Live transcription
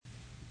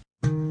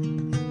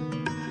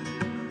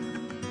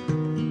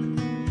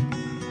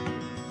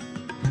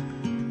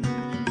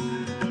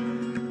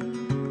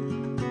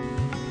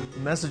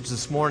message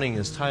this morning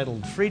is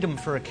titled Freedom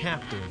for a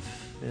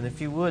Captive. And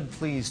if you would,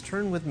 please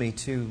turn with me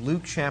to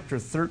Luke chapter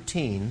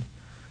 13,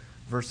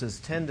 verses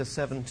 10 to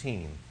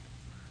 17.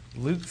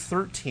 Luke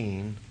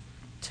 13,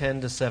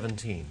 10 to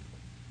 17.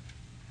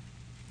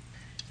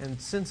 And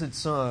since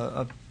it's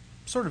a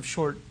sort of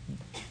short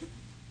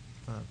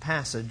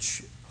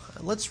passage,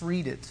 let's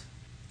read it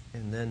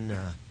and then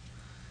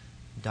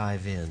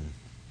dive in.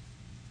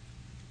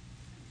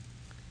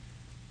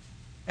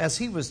 As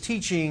he was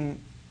teaching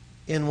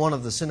in one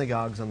of the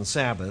synagogues on the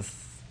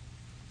Sabbath,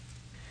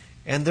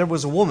 and there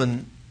was a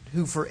woman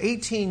who for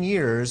 18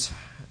 years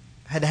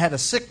had had a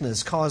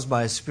sickness caused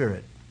by a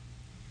spirit,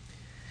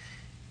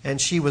 and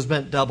she was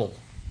bent double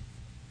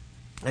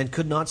and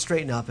could not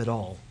straighten up at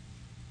all.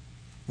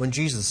 When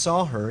Jesus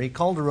saw her, he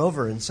called her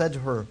over and said to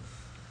her,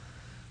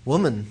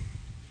 "Woman,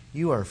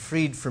 you are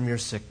freed from your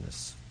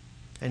sickness."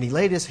 And he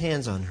laid his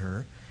hands on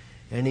her,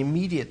 and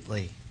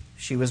immediately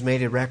she was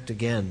made erect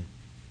again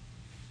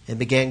and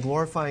began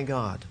glorifying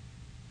God.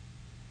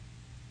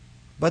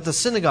 But the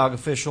synagogue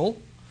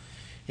official,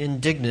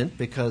 indignant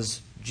because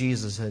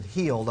Jesus had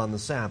healed on the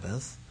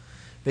Sabbath,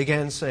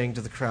 began saying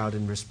to the crowd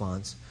in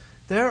response,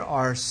 "There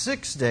are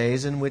 6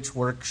 days in which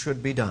work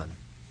should be done.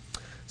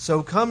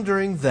 So come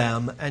during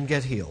them and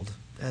get healed,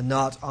 and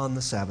not on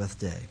the Sabbath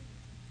day."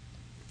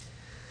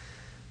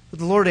 But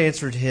the Lord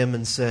answered him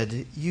and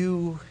said,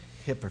 "You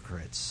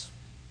hypocrites!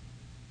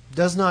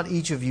 Does not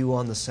each of you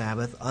on the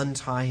Sabbath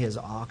untie his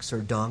ox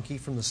or donkey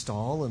from the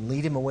stall and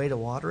lead him away to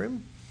water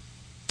him?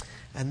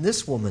 And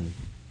this woman,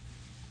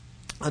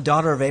 a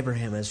daughter of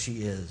Abraham as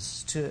she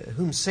is, to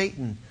whom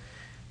Satan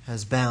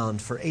has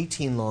bound for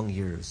 18 long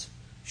years,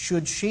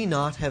 should she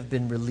not have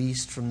been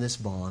released from this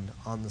bond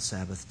on the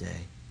Sabbath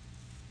day?"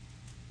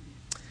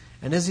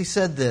 And as he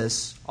said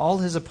this, all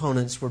his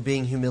opponents were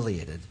being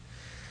humiliated,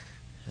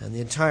 and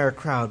the entire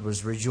crowd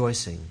was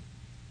rejoicing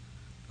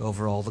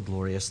over all the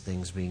glorious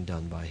things being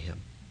done by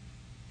him.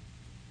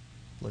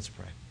 Let's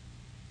pray.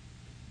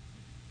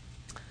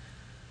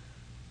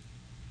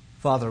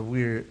 Father,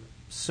 we're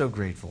so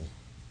grateful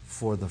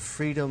for the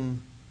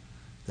freedom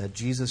that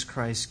Jesus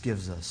Christ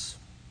gives us.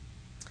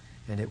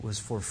 And it was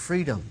for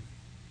freedom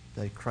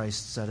that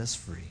Christ set us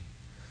free.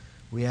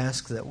 We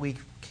ask that we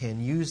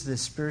can use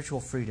this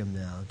spiritual freedom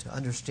now to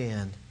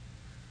understand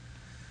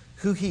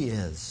who He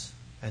is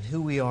and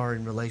who we are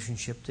in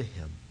relationship to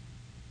Him.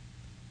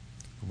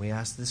 And we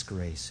ask this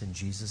grace in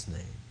Jesus'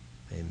 name.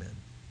 Amen.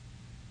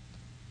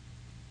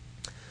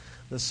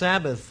 The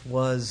Sabbath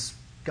was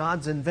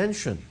God's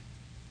invention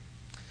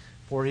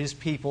for His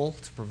people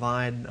to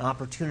provide an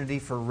opportunity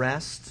for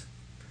rest,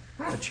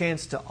 a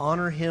chance to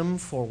honor Him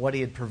for what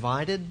He had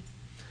provided,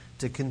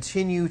 to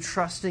continue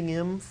trusting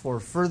Him for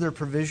further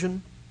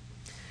provision.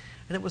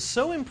 And it was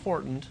so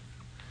important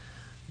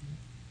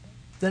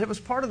that it was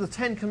part of the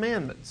 10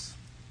 Commandments,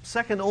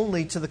 second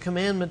only to the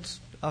commandment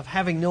of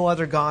having no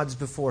other gods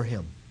before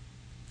Him.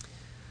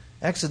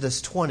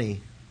 Exodus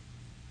 20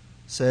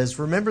 says,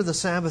 "Remember the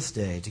Sabbath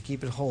day to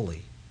keep it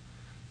holy.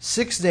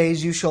 6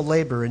 days you shall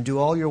labor and do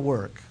all your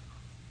work.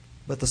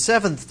 But the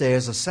 7th day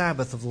is a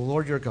Sabbath of the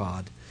Lord your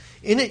God.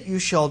 In it you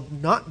shall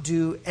not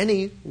do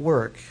any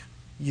work,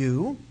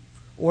 you,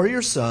 or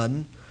your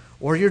son,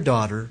 or your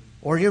daughter,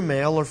 or your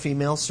male or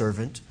female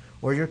servant,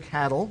 or your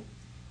cattle,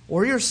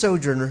 or your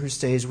sojourner who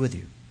stays with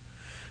you.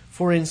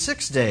 For in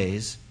 6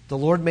 days the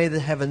Lord made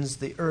the heavens,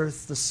 the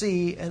earth, the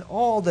sea, and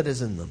all that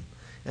is in them,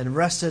 and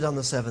rested on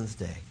the 7th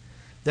day.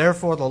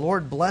 Therefore the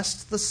Lord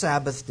blessed the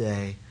Sabbath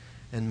day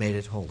and made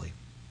it holy."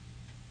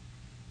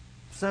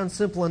 Sounds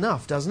simple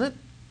enough, doesn't it?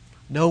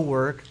 No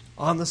work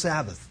on the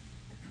Sabbath.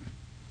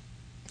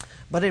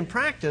 But in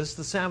practice,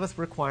 the Sabbath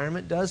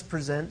requirement does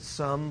present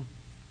some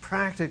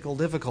practical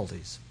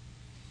difficulties.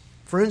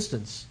 For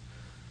instance,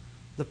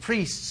 the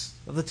priests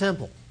of the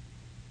temple.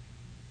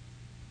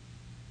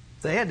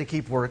 They had to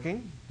keep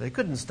working. They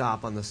couldn't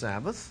stop on the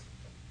Sabbath.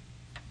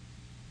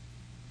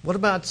 What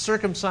about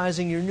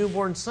circumcising your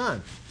newborn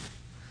son?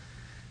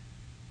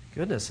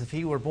 Goodness, if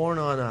he were born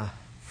on a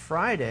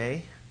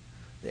Friday,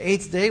 the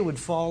 8th day would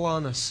fall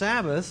on a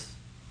Sabbath.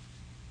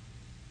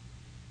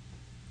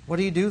 What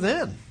do you do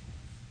then?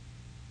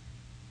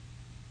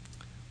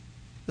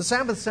 The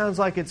Sabbath sounds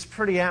like it's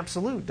pretty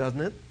absolute, doesn't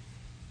it?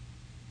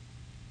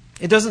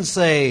 It doesn't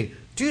say,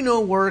 do no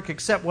work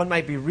except what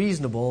might be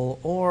reasonable,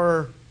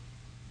 or,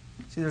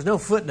 see, there's no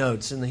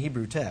footnotes in the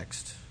Hebrew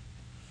text.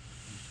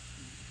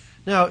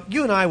 Now,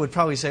 you and I would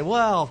probably say,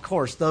 well, of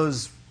course,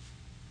 those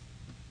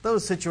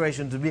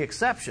situations would be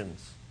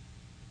exceptions.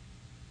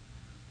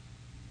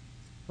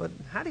 But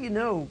how do you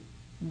know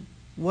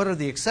what are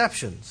the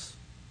exceptions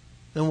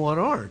and what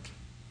aren't?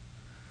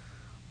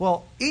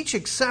 Well, each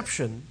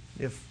exception,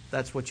 if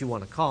that's what you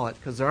want to call it,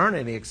 because there aren't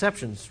any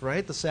exceptions,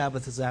 right? The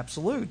Sabbath is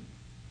absolute.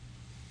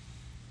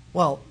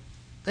 Well,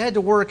 they had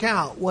to work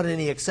out what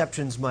any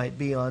exceptions might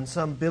be on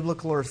some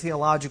biblical or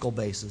theological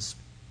basis.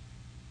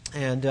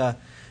 And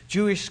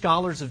Jewish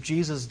scholars of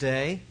Jesus'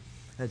 day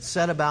had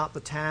set about the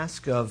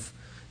task of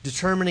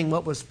determining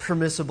what was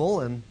permissible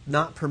and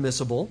not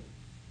permissible.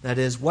 That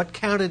is, what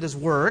counted as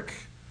work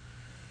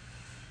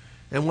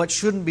and what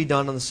shouldn't be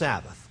done on the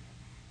Sabbath.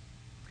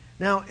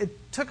 Now,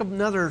 it took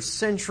another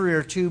century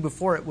or two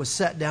before it was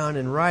set down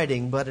in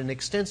writing, but an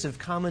extensive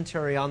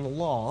commentary on the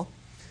law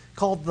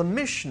called the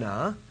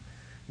Mishnah.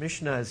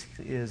 Mishnah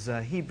is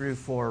Hebrew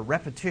for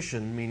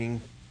repetition,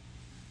 meaning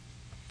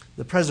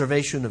the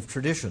preservation of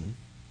tradition.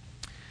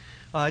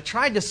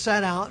 Tried to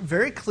set out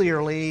very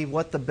clearly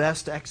what the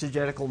best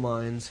exegetical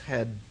minds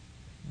had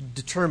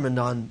determined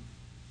on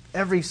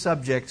every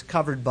subject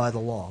covered by the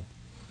law.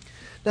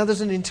 Now,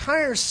 there's an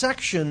entire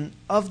section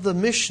of the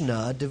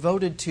Mishnah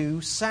devoted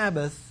to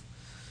Sabbath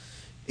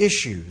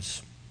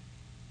issues.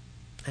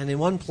 And in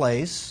one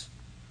place,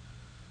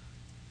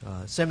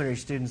 seminary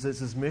students,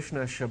 this is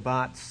Mishnah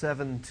Shabbat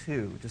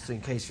 7.2, just in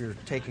case you're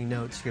taking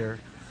notes here.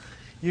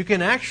 You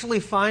can actually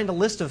find a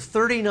list of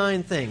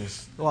 39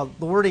 things. Well,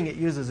 the wording it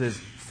uses is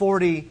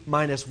 40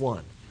 minus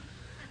 1.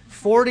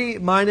 40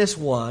 minus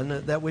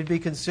 1 that would be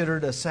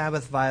considered a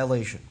Sabbath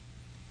violation.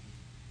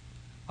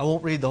 I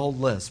won't read the whole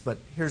list, but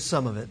here's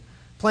some of it.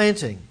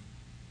 Planting,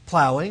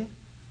 plowing,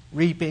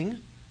 reaping,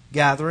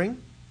 gathering,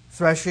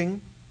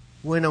 threshing,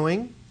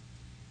 winnowing,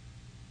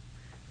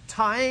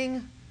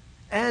 tying,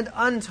 and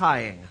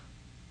untying.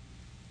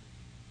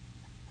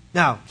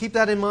 Now, keep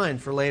that in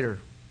mind for later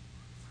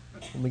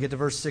when we get to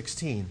verse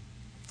 16.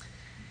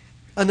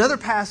 Another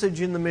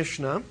passage in the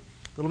Mishnah, a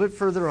little bit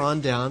further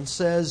on down,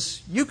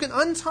 says, you can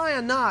untie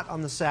a knot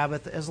on the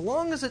Sabbath as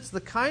long as it's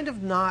the kind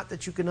of knot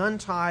that you can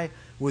untie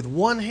with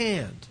one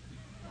hand.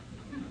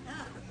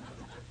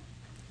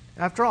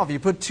 After all, if you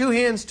put two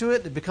hands to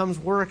it, it becomes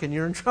work and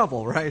you're in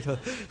trouble, right?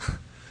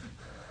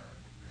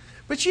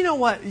 But you know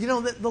what?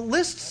 The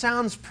list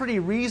sounds pretty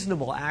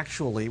reasonable,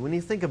 actually, when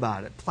you think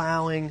about it.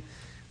 Plowing,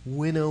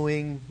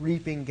 winnowing,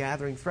 reaping,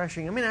 gathering,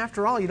 threshing. I mean,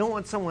 after all, you don't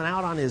want someone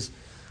out on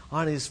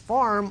his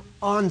farm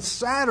on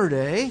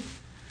Saturday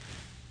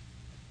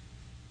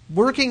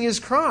working his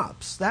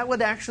crops. That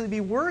would actually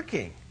be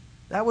working.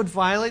 That would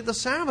violate the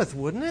Sabbath,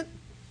 wouldn't it?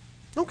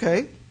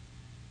 Okay.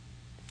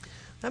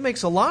 That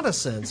makes a lot of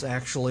sense,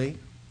 actually.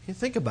 You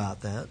think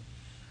about that.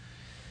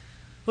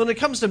 When it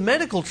comes to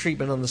medical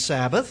treatment on the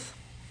Sabbath,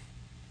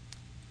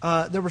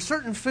 there were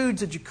certain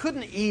foods that you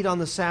couldn't eat on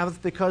the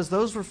Sabbath because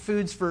those were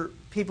foods for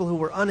people who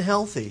were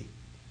unhealthy.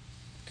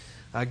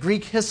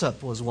 Greek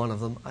hyssop was one of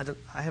them.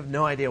 I have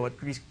no idea what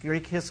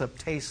Greek hyssop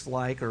tastes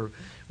like or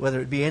whether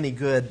it would be any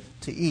good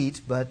to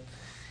eat, but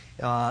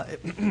it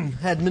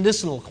had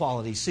medicinal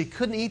qualities, so you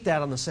couldn't eat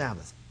that on the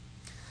Sabbath.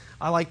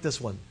 I like this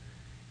one.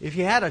 If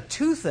you had a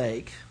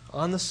toothache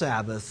on the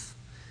Sabbath,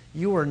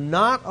 you were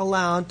not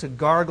allowed to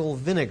gargle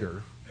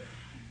vinegar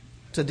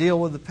to deal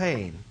with the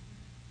pain,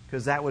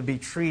 because that would be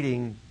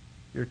treating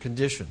your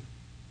condition.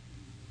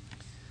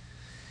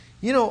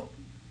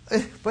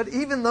 But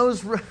even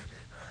those...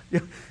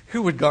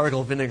 Who would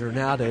gargle vinegar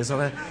nowadays?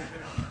 I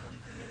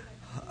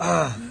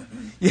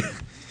mean,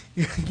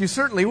 you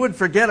certainly would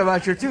forget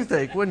about your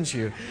toothache, wouldn't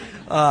you?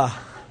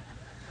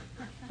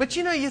 But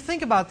you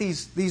think about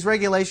these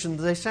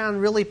regulations, they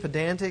sound really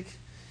pedantic,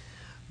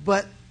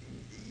 but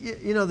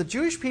the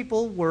Jewish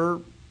people were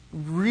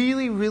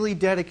really, really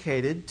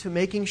dedicated to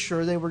making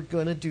sure they were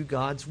going to do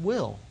God's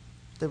will.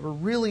 They were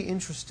really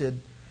interested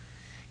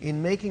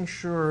in making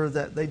sure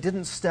that they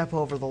didn't step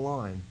over the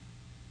line.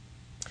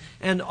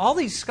 And all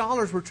these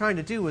scholars were trying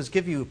to do was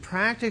give you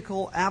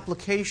practical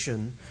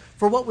application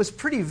for what was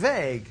pretty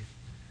vague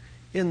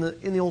in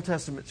the Old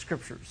Testament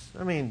Scriptures.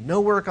 I mean, no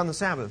work on the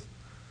Sabbath.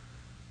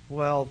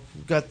 Well,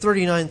 you've got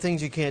 39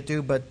 things you can't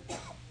do, but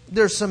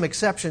there's some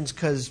exceptions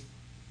because,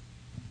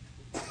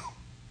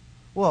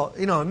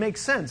 it makes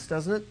sense,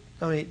 doesn't it?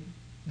 I mean,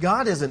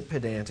 God isn't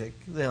pedantic.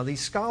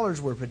 These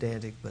scholars were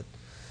pedantic, but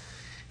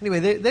anyway,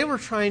 they were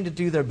trying to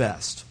do their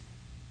best.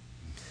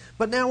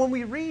 But now when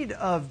we read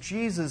of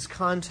Jesus'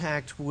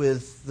 contact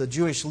with the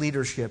Jewish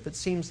leadership, it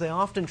seems they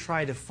often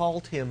try to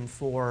fault him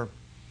for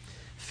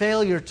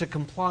failure to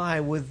comply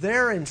with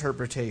their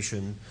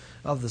interpretation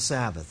of the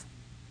Sabbath.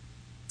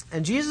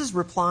 And Jesus'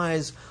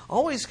 replies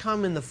always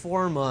come in the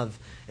form of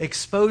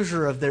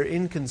exposure of their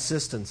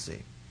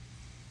inconsistency.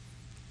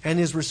 And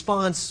his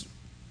response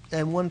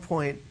at one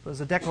point was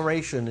a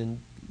declaration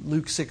in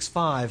Luke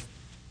 6:5,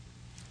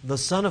 the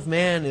Son of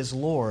Man is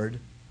Lord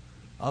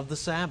of the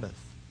Sabbath.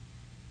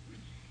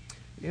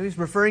 He's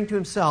referring to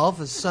himself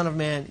as Son of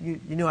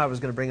Man. You knew I was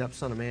going to bring up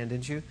Son of Man,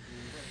 didn't you?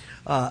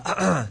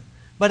 But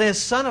as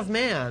Son of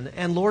Man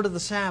and Lord of the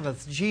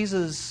Sabbath,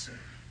 Jesus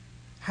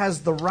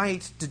has the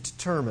right to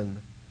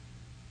determine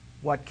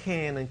what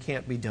can and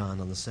can't be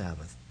done on the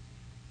Sabbath.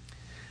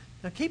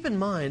 Now keep in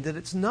mind that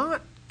it's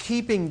not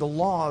keeping the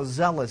law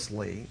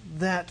zealously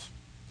that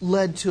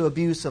led to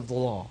abuse of the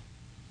law.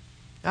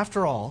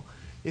 After all,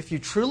 if you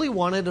truly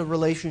wanted a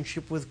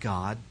relationship with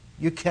God,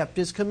 you kept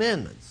His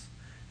commandments.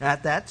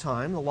 At that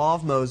time, the law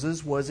of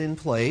Moses was in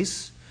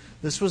place.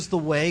 This was the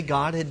way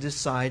God had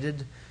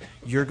decided,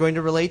 you're going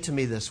to relate to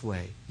me this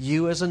way.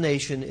 You as a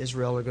nation,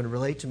 Israel, are going to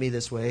relate to me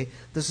this way.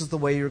 This is the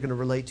way you're going to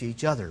relate to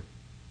each other.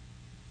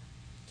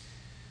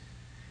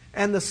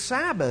 And the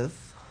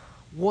Sabbath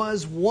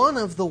was one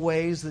of the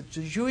ways that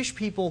the Jewish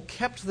people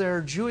kept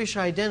their Jewish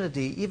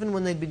identity even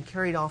when they'd been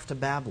carried off to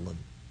Babylon.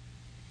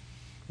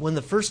 When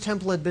the first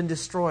temple had been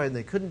destroyed and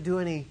they couldn't do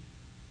any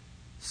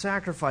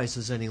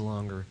sacrifices any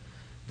longer,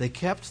 they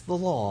kept the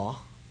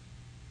law,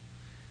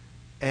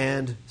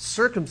 and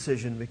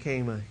circumcision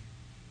became a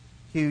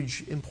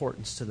huge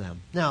importance to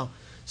them. Now,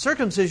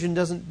 circumcision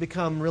doesn't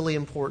become really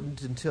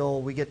important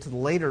until we get to the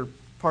later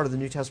part of the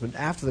New Testament,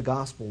 after the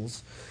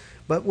Gospels.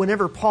 But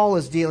whenever Paul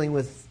is dealing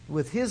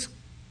with his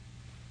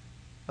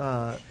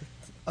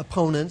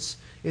opponents,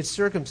 it's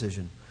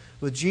circumcision.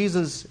 With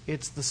Jesus,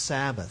 it's the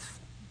Sabbath.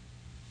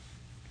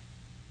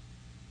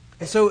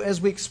 And so as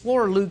we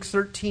explore Luke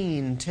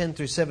 13, 10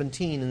 through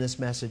 17 in this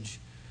message,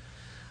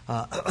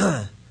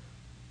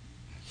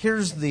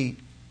 here's the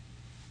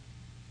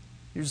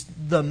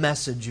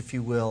message, if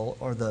you will,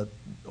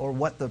 or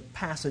what the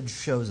passage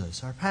shows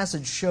us. Our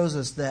passage shows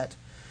us that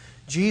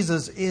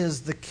Jesus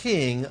is the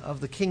King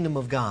of the kingdom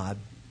of God,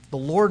 the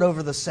Lord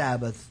over the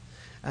Sabbath,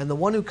 and the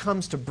one who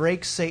comes to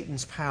break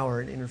Satan's power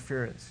and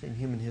interference in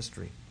human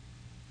history.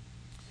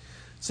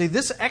 See,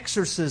 this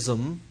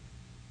exorcism,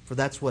 for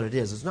that's what it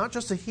is. It's not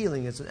just a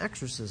healing, it's an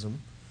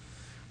exorcism.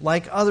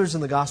 Like others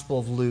in the Gospel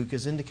of Luke,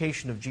 is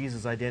indication of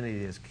Jesus'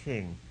 identity as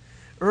king.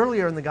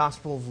 Earlier in the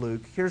Gospel of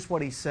Luke, here's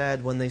what he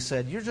said when they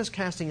said, "You're just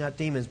casting out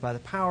demons by the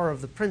power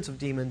of the prince of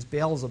demons,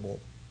 Beelzebul."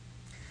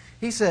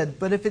 He said,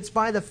 "But if it's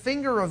by the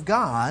finger of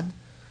God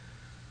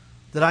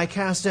that I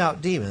cast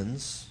out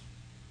demons,"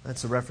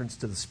 that's a reference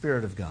to the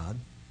Spirit of God,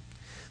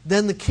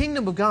 "then the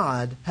kingdom of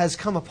God has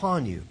come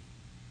upon you.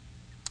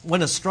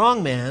 When a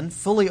strong man,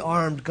 fully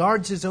armed,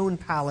 guards his own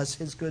palace,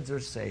 his goods are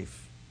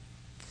safe.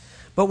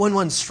 But when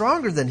one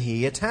stronger than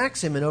he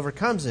attacks him and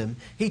overcomes him,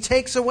 he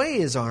takes away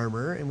his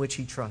armor in which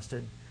he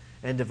trusted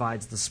and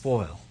divides the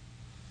spoil."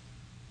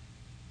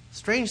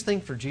 Strange thing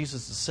for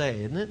Jesus to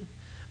say, isn't it?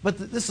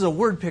 But this is a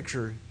word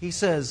picture. He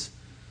says,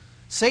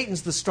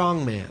 Satan's the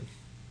strong man.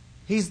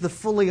 He's the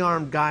fully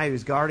armed guy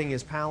who's guarding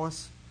his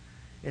palace.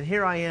 And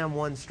here I am,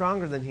 one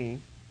stronger than he.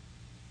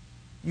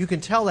 You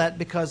can tell that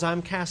because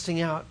I'm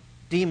casting out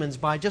demons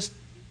by just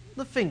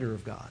the finger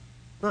of God.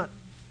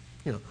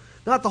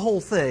 Not the whole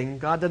thing.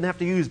 God doesn't have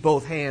to use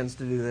both hands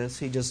to do this.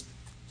 He just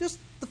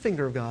the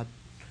finger of God.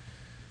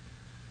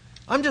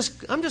 I'm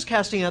just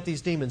casting out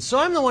these demons. So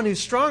I'm the one who's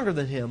stronger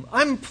than him.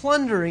 I'm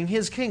plundering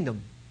his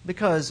kingdom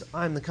because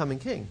I'm the coming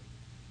king.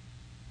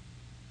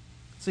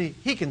 See,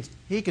 he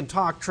can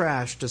talk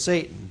trash to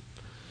Satan,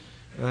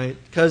 right?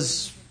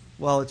 Because,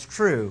 well, it's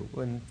true.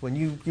 When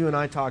you and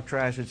I talk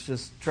trash, it's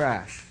just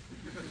trash.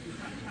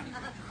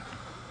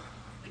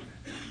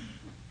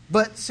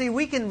 But see,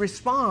 we can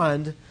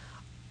respond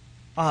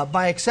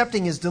by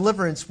accepting his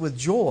deliverance with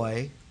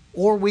joy,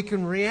 or we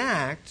can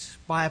react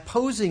by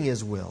opposing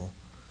his will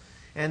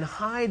and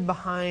hide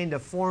behind a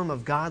form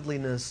of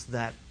godliness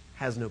that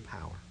has no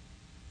power.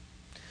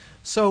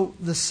 So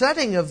the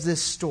setting of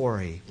this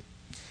story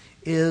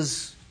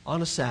is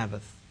on a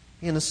Sabbath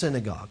in a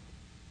synagogue.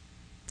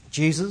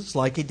 Jesus,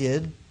 like he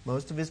did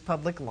most of his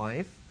public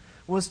life,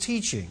 was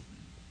teaching.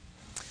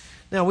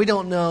 Now, we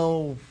don't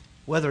know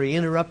whether he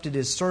interrupted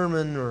his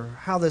sermon or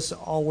how this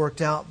all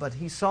worked out, but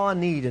he saw a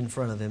need in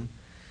front of him.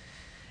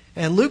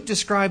 And Luke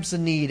describes the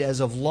need as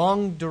of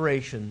long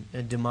duration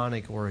and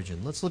demonic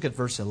origin. Let's look at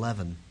verse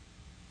 11.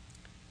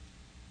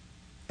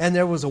 "And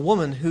there was a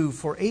woman who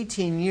for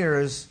 18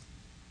 years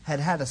had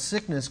had a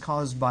sickness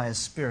caused by a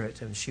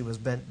spirit, and she was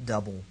bent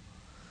double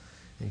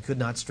and could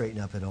not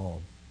straighten up at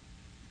all."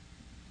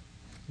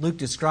 Luke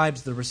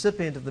describes the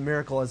recipient of the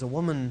miracle as a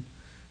woman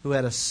who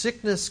had a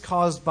sickness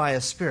caused by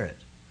a spirit.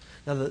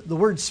 Now, the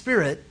word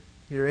spirit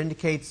here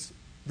indicates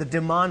the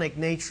demonic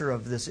nature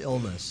of this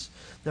illness.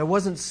 There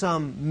wasn't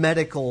some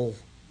medical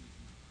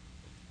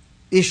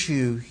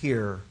issue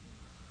here.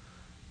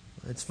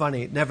 It's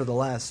funny,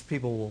 nevertheless,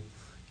 you'll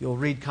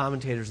read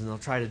commentators and they'll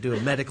try to do a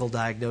medical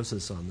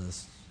diagnosis on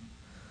this.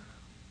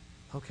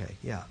 Okay,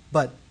 yeah.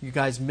 But you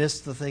guys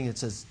missed the thing. It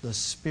says the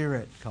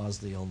spirit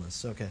caused the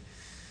illness. Okay.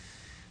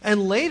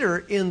 And later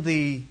in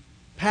the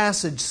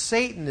passage,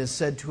 Satan is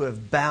said to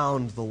have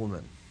bound the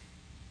woman.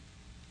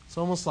 It's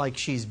almost like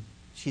she's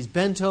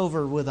bent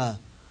over with a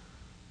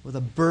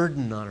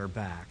burden on her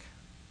back.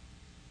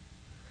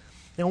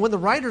 Now, when the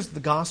writers of the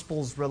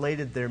Gospels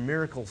related their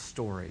miracle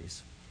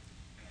stories,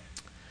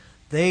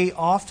 they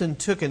often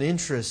took an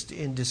interest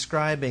in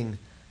describing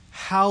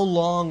how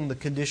long the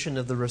condition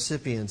of the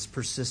recipients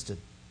persisted.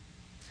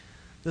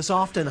 This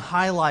often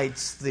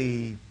highlights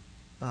the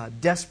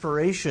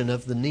desperation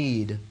of the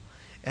need,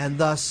 and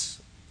thus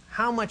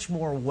how much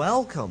more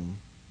welcome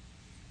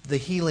the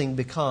healing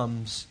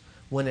becomes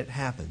when it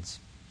happens.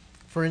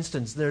 For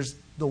instance, there's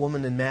the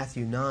woman in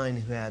Matthew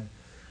 9 who had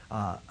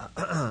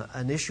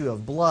an issue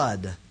of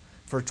blood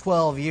for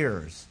 12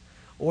 years.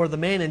 Or the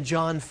man in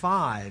John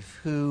 5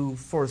 who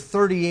for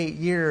 38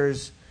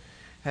 years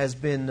has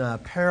been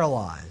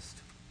paralyzed.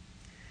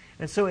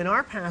 And so in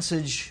our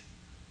passage,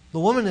 the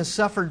woman has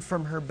suffered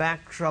from her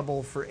back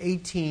trouble for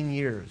 18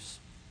 years.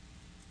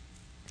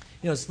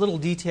 It's little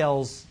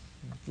details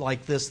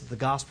like this that the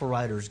gospel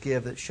writers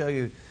give that show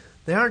you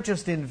they aren't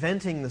just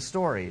inventing the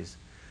stories.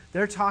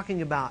 They're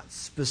talking about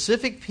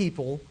specific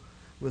people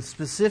with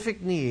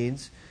specific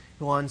needs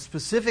who on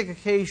specific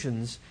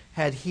occasions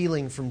had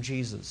healing from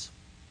Jesus.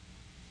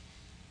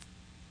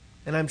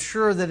 And I'm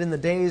sure that in the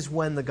days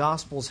when the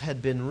Gospels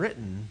had been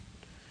written,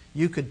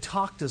 you could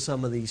talk to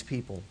some of these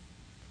people.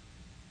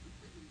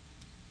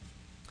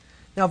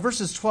 Now,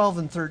 verses 12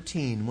 and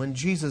 13, when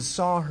Jesus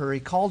saw her, he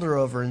called her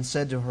over and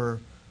said to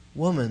her,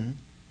 "Woman,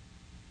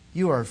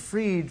 you are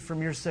freed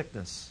from your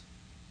sickness."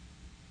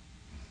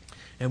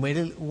 And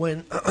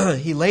when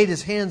he laid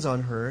his hands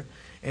on her,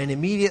 and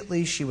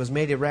immediately she was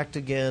made erect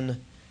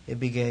again and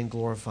began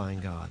glorifying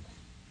God.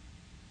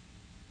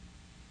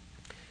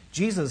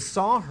 Jesus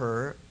saw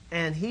her,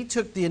 and he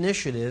took the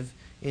initiative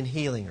in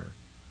healing her.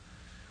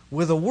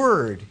 With a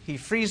word, he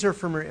frees her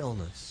from her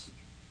illness.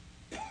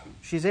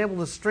 She's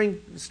able to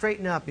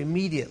straighten up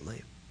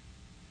immediately.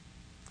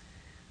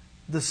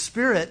 The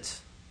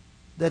spirit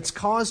that's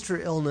caused her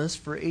illness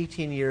for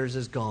 18 years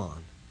is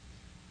gone.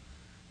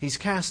 He's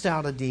cast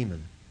out a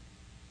demon.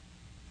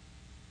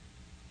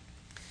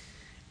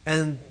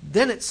 And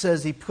then it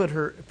says he put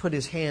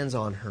his hands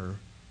on her.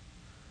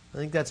 I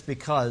think that's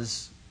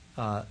because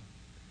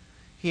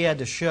he had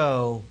to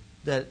show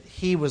that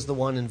he was the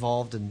one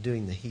involved in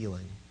doing the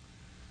healing.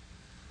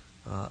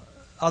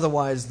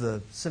 Otherwise,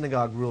 the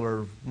synagogue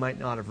ruler might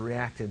not have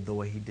reacted the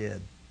way he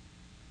did.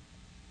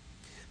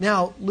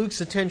 Now,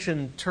 Luke's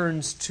attention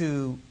turns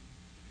to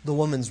the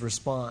woman's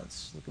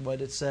response. Look at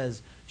what it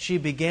says. She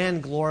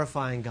began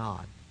glorifying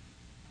God.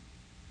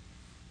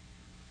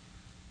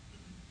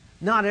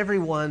 Not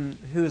everyone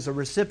who is a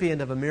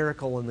recipient of a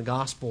miracle in the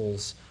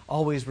Gospels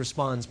always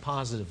responds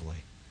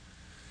positively.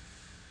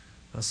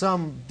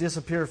 Some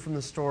disappear from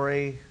the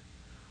story.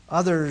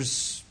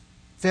 Others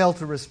fail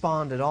to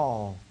respond at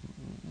all.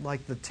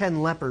 Like the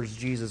 10 lepers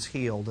Jesus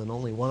healed, and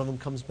only one of them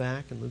comes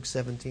back in Luke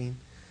 17.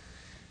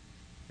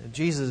 And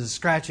Jesus is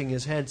scratching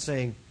his head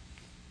saying,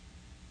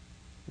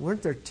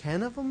 "Weren't there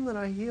 10 of them that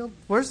I healed?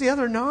 Where's the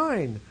other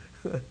 9?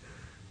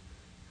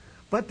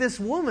 But this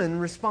woman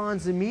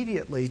responds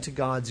immediately to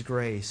God's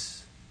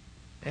grace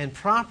and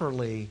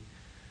properly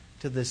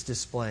to this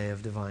display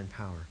of divine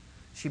power.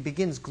 She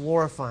begins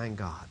glorifying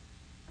God.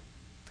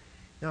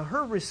 Now,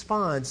 her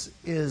response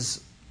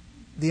is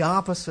the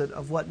opposite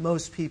of what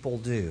most people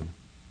do.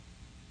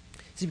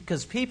 See,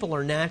 because people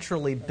are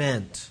naturally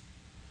bent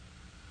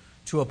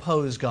to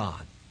oppose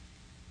God.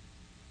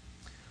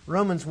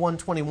 Romans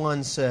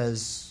 1:21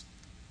 says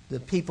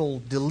that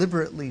people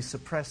deliberately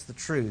suppress the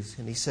truth,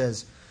 and he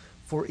says,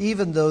 "For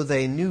even though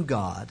they knew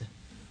God,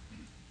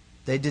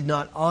 they did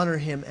not honor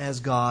him as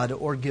God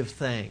or give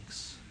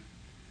thanks."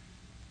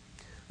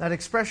 That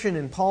expression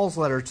in Paul's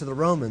letter to the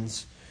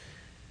Romans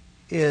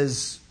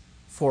is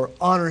for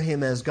honor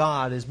him as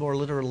God is more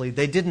literally,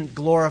 they didn't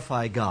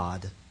glorify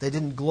God. They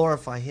didn't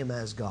glorify him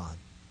as God.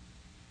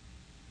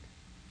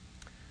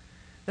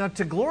 Now,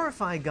 to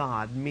glorify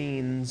God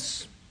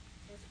means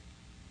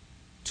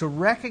to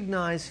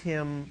recognize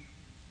him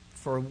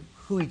for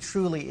who he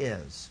truly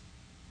is.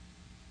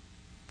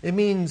 It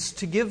means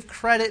to give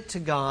credit to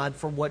God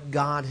for what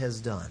God has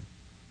done.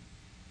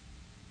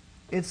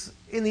 It's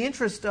in the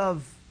interest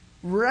of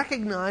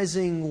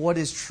recognizing what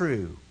is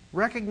true,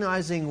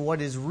 recognizing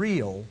what is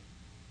real.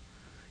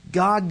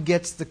 God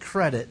gets the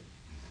credit.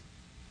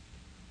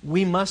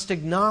 We must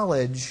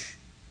acknowledge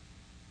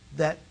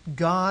that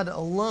God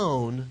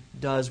alone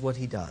does what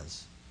he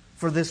does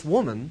for this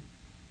woman.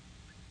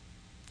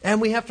 And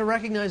we have to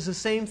recognize the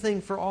same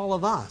thing for all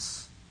of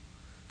us.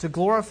 To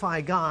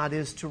glorify God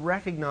is to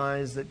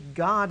recognize that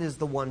God is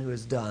the one who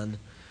has done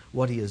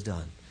what he has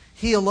done.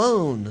 He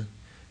alone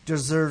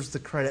deserves the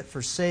credit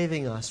for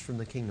saving us from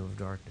the kingdom of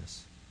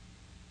darkness.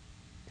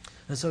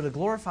 And so to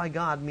glorify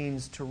God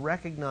means to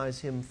recognize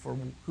him for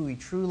who he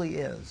truly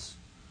is,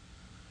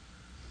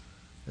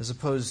 as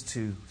opposed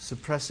to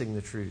suppressing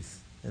the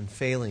truth and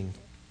failing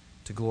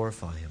to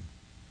glorify him.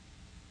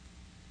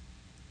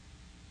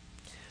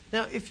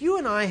 Now, if you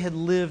and I had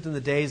lived in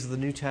the days of the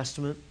New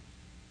Testament,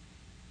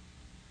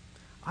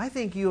 I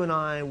think you and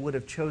I would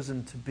have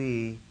chosen to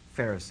be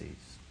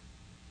Pharisees.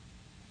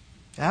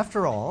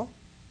 After all,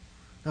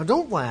 now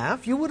don't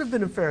laugh, you would have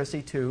been a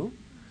Pharisee too,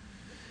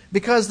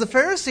 because the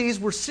Pharisees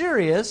were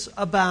serious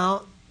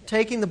about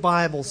taking the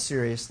Bible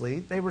seriously.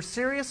 They were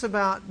serious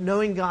about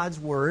knowing God's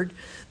Word.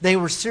 They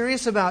were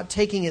serious about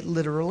taking it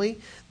literally.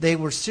 They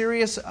were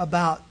serious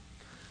about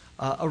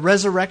a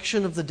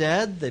resurrection of the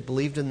dead. They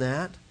believed in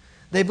that.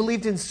 They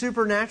believed in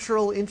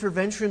supernatural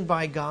intervention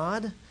by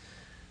God.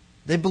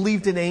 They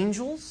believed in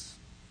angels.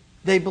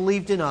 They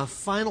believed in a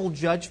final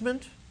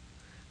judgment,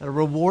 a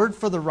reward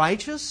for the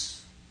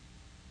righteous.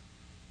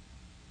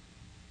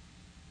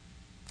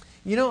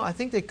 You know, I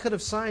think they could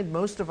have signed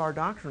most of our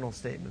doctrinal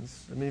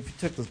statements. I mean, if you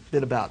took the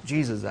bit about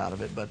Jesus out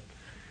of it. But,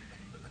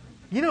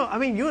 you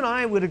and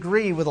I would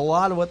agree with a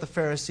lot of what the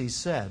Pharisees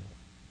said.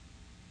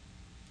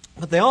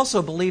 But they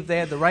also believed they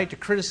had the right to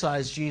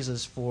criticize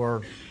Jesus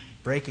for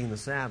breaking the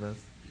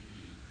Sabbath.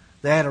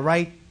 They had a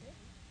right,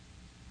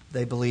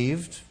 they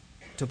believed,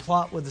 to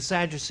plot with the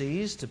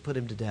Sadducees to put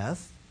him to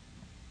death.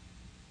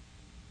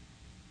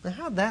 Now,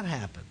 how'd that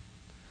happen?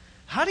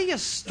 How do you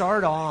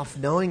start off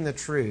knowing the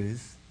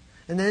truth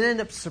and then end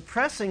up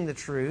suppressing the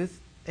truth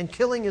and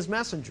killing his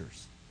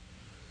messengers?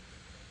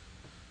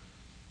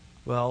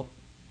 Well,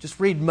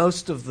 just read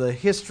most of the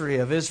history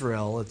of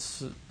Israel.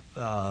 It's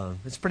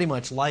pretty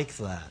much like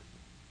that.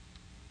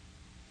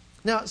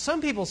 Now, some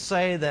people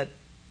say that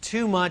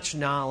too much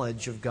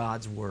knowledge of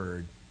God's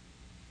Word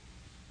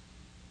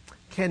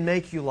can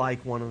make you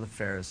like one of the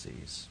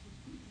Pharisees.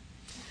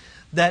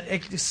 That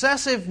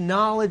excessive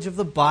knowledge of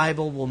the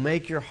Bible will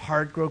make your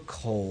heart grow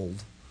cold.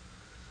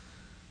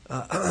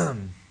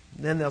 Then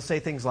they'll say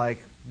things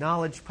like,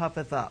 knowledge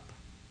puffeth up.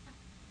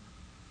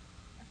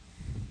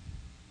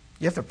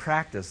 You have to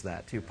practice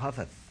that too,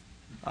 puffeth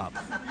up.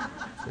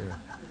 Yeah.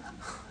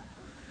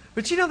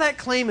 But you know that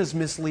claim is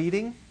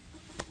misleading.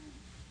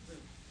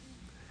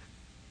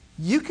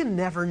 You can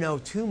never know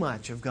too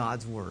much of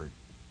God's Word.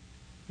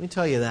 Let me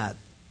tell you that.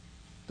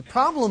 The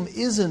problem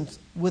isn't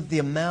with the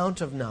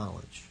amount of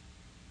knowledge.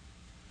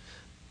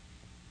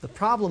 The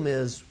problem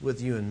is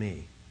with you and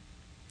me.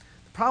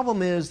 The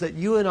problem is that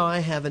you and I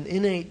have an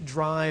innate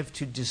drive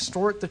to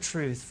distort the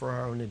truth for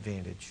our own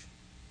advantage.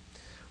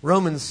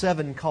 Romans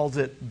 7 calls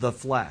it the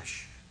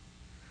flesh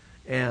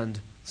and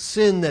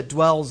sin that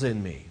dwells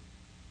in me.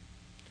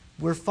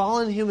 We're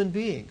fallen human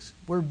beings.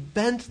 We're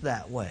bent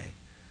that way.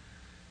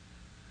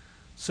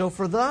 So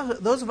for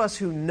those of us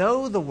who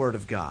know the Word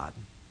of God,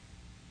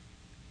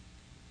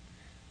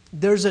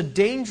 there's a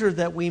danger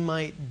that we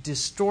might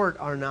distort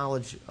our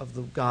knowledge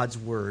of God's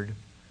Word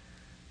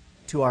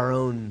to our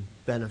own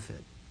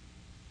benefit.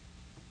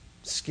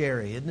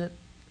 Scary, isn't it?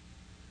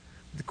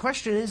 The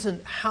question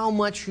isn't how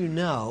much you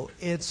know,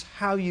 it's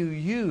how you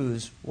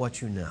use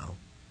what you know.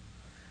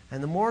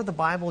 And the more the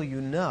Bible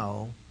you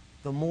know,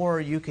 the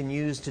more you can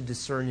use to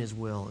discern His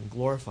will and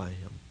glorify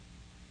Him.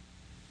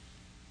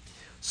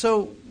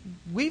 So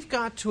we've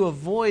got to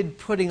avoid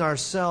putting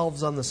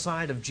ourselves on the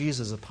side of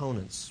Jesus'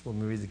 opponents when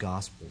we read the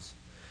Gospels.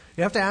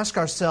 We have to ask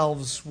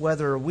ourselves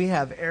whether we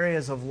have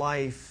areas of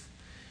life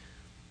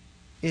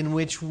in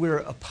which we're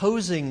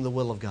opposing the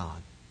will of God.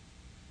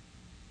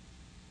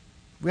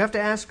 We have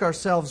to ask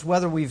ourselves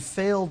whether we've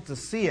failed to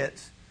see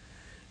it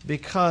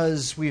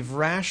because we've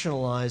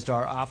rationalized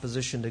our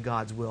opposition to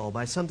God's will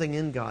by something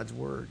in God's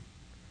Word.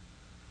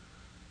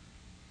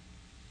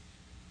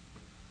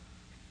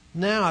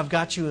 Now I've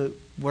got you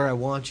where I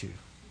want you,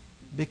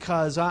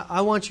 because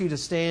I want you to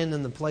stand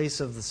in the place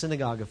of the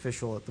synagogue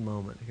official at the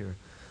moment here.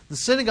 The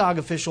synagogue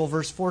official,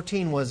 verse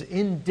 14, was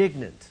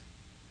indignant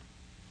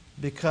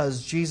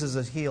because Jesus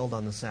had healed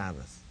on the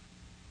Sabbath.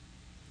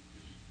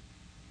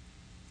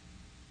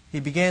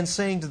 He began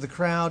saying to the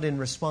crowd in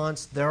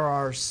response, "There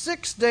are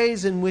 6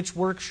 days in which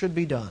work should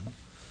be done.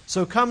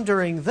 So come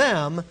during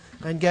them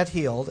and get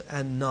healed,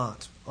 and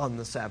not on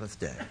the Sabbath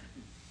day."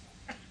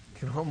 You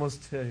can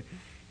almost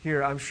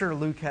hear, I'm sure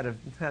Luke had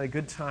a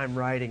good time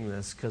writing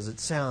this because it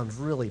sounds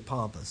really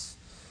pompous.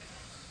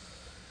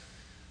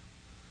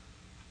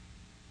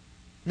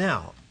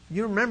 Now,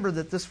 you remember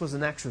that this was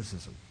an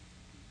exorcism,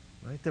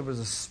 right? There was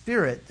a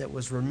spirit that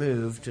was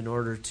removed in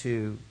order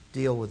to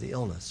deal with the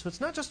illness. So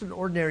it's not just an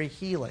ordinary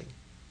healing.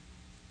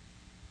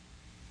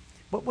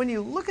 But when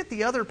you look at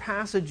the other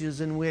passages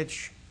in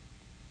which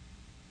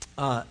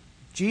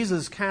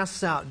Jesus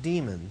casts out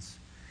demons,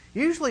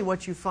 usually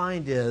what you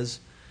find is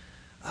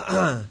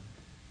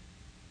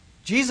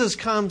Jesus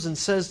comes and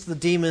says to the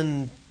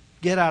demon,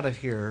 "Get out of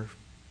here."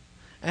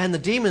 And the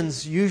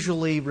demons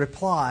usually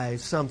reply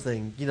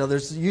something. You know,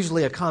 there's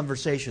usually a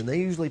conversation. They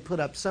usually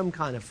put up some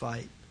kind of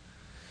fight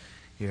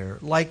here.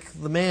 Like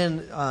the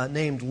man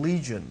named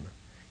Legion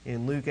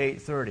in Luke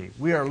 8:30.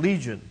 "We are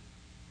legion,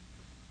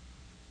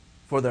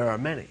 for there are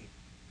many,"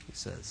 he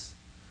says.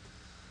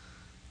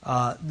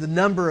 The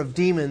number of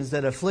demons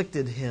that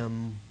afflicted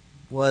him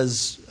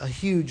was a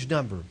huge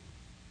number.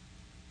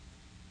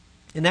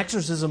 In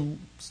exorcism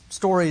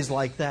stories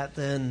like that,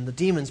 then the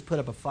demons put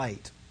up a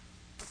fight.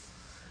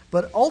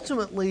 But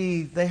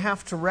ultimately, they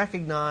have to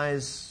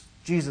recognize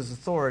Jesus'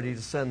 authority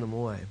to send them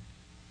away.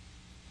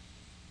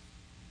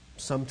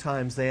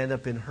 Sometimes they end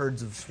up in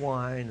herds of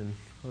swine, and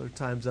other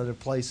times other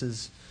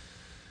places,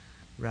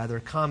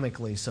 rather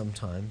comically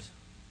sometimes.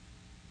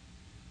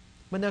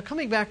 But now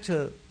coming back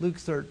to Luke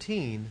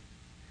 13,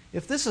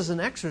 if this is an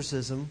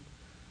exorcism,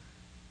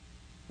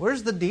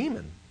 where's the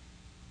demon?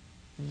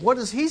 What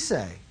does he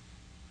say?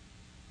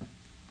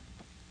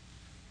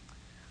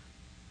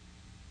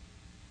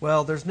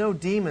 Well, there's no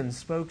demon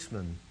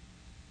spokesman,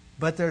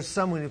 but there's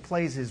someone who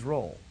plays his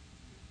role.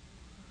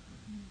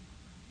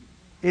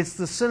 It's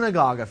the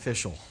synagogue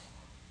official.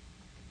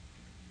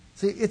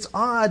 See, it's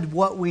odd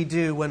what we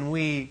do when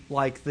we,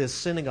 like this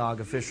synagogue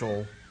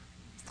official,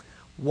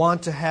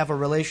 want to have a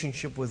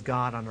relationship with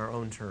God on our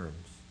own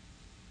terms.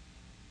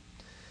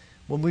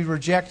 When we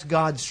reject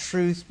God's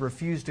truth,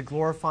 refuse to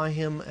glorify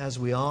Him as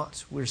we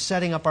ought, we're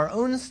setting up our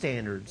own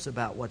standards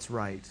about what's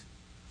right.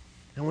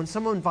 And when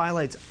someone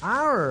violates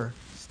our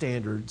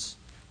standards,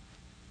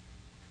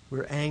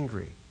 we're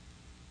angry.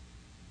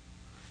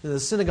 The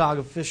synagogue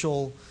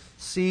official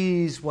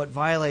sees what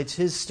violates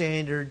his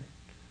standard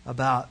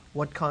about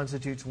what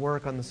constitutes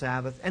work on the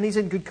Sabbath, and he's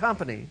in good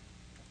company.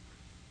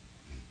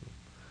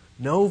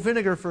 No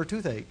vinegar for a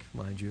toothache,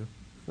 mind you.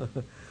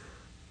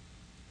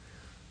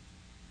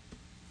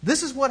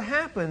 This is what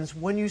happens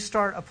when you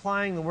start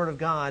applying the Word of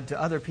God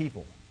to other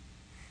people,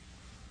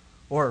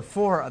 or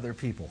for other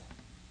people.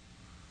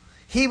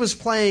 He was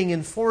playing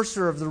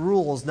enforcer of the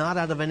rules, not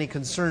out of any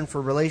concern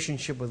for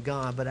relationship with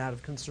God, but out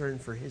of concern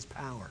for his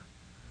power.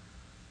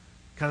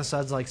 Kind of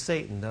sounds like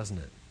Satan, doesn't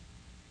it?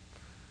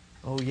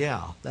 Oh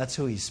yeah, that's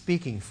who he's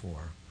speaking for.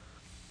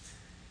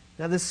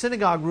 Now this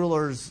synagogue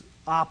ruler's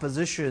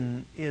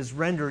opposition is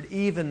rendered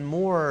even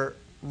more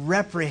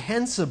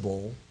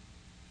reprehensible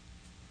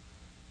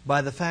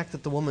by the fact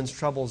that the woman's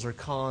troubles are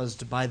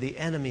caused by the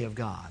enemy of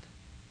God,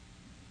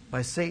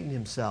 by Satan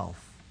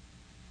himself,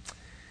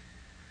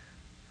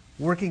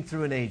 working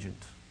through an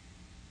agent,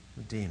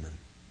 a demon.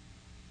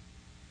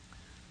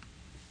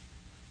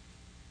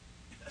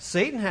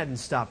 Satan hadn't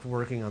stopped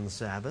working on the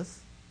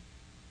Sabbath.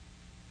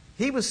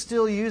 He was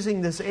still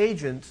using this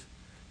agent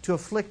to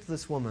afflict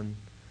this woman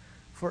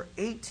for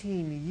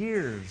 18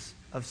 years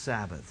of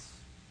Sabbaths.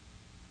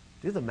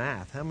 Do the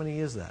math. How many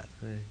is that?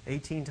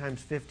 18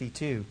 times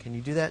 52. Can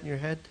you do that in your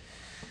head?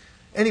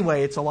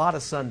 Anyway, it's a lot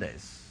of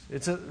Sundays.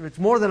 It's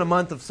more than a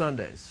month of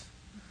Sundays.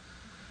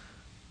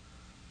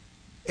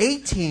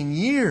 18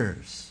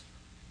 years.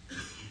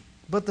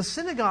 But the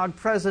synagogue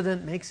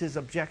president makes his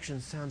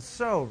objections sound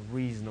so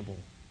reasonable.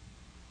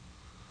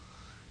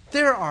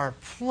 There are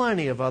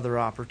plenty of other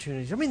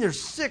opportunities. I mean, there's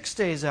 6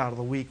 days out of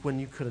the week when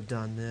you could have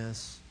done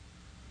this.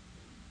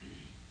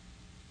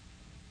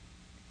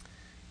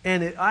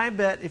 And I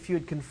bet if you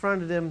had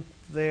confronted him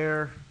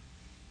there,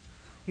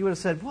 he would have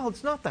said, well,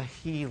 it's not the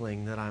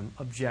healing that I'm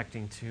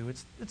objecting to.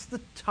 It's the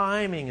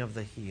timing of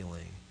the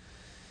healing.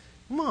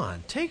 Come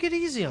on, take it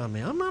easy on me.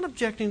 I'm not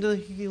objecting to the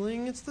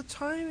healing. It's the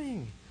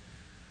timing.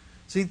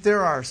 See,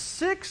 there are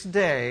 6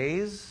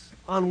 days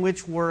on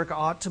which work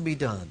ought to be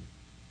done,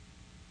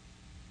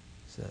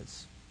 he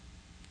says.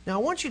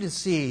 Now, I want you to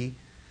see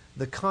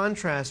the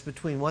contrast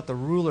between what the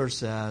ruler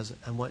says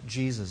and what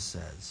Jesus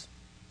says.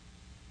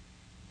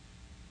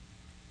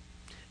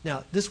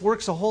 Now, this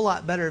works a whole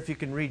lot better if you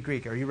can read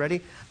Greek. Are you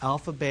ready?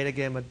 Alpha, beta,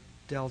 gamma,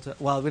 delta.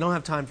 Well, we don't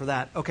have time for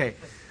that. Okay,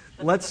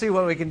 let's see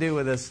what we can do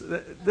with this.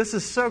 This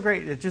is so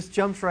great. It just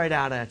jumps right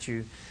out at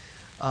you.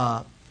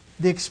 The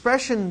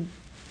expression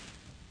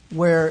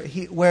where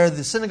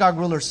the synagogue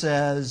ruler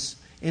says,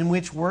 in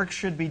which work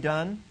should be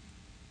done,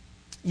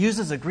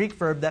 uses a Greek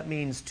verb that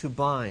means to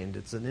bind.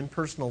 It's an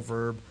impersonal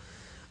verb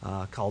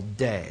called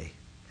de,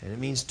 and it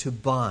means to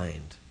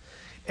bind.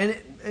 And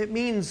it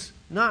means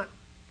not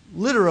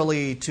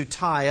literally to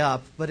tie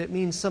up, but it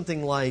means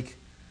something like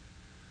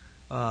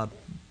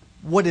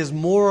what is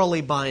morally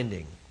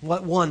binding,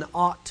 what one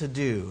ought to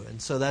do. And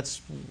so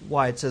that's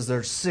why it says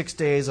there's 6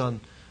 days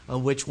on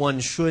which one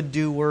should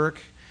do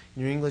work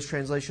in your English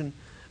translation.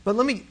 But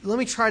let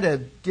me try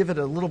to give it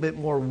a little bit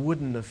more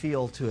wooden a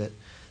feel to it.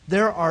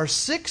 There are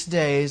 6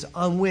 days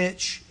on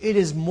which it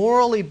is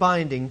morally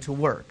binding to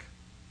work.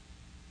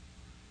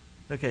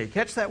 Okay,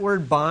 catch that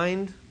word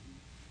bind?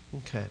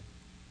 Okay.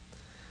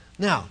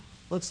 Now,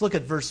 let's look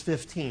at verse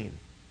 15.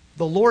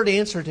 The Lord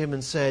answered him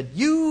and said,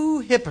 "You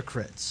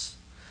hypocrites,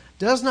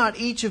 does not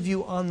each of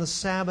you on the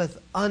Sabbath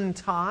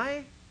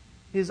untie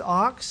his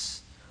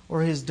ox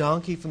or his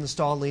donkey from the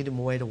stall and lead him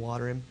away to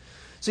water him?"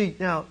 See,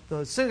 now,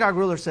 the synagogue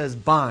ruler says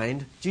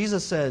bind.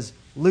 Jesus says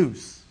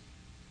loose,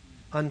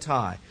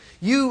 untie.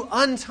 You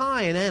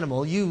untie an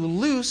animal, you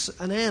loose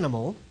an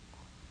animal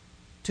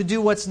to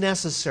do what's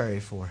necessary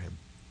for him.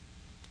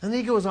 And then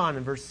he goes on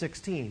in verse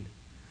 16.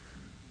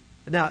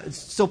 Now, it's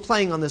still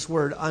playing on this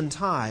word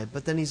untie,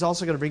 but then he's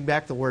also going to bring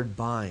back the word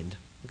bind.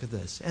 Look at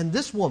this. And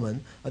this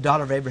woman, a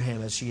daughter of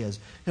Abraham as she is,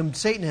 whom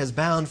Satan has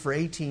bound for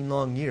 18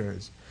 long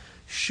years,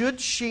 should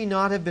she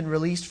not have been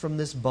released from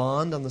this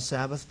bond on the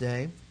Sabbath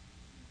day?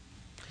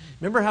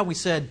 Remember how we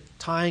said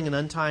tying and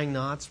untying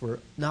knots were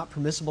not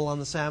permissible on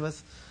the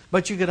Sabbath?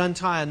 But you could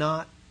untie a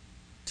knot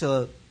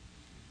to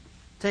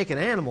take an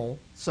animal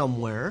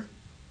somewhere.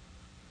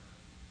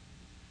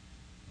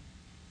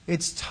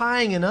 It's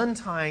tying and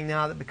untying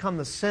now that become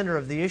the center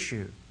of the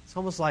issue. It's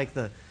almost like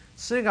the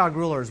synagogue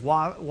ruler has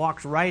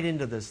walked right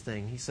into this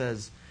thing. He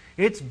says,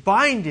 it's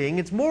binding,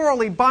 it's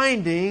morally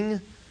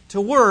binding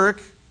to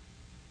work,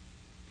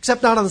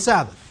 except not on the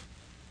Sabbath.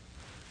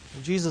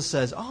 And Jesus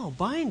says, oh,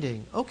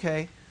 binding,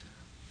 okay.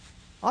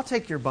 I'll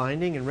take your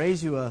binding and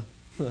raise you a...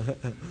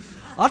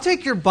 I'll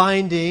take your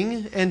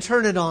binding and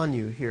turn it on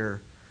you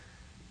here.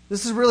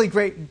 This is really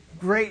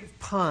great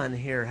pun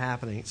here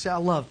happening. See, I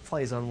love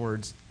plays on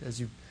words, as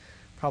you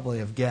probably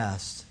have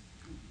guessed.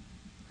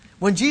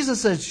 When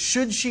Jesus says,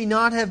 should she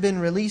not have been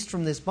released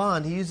from this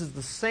bond, he uses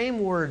the same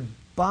word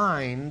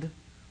bind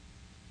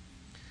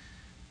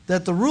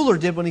that the ruler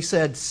did when he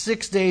said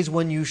 6 days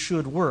when you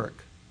should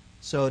work.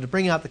 So to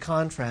bring out the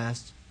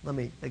contrast, let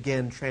me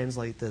again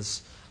translate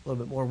this a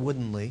little bit more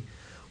woodenly.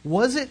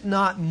 Was it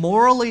not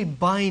morally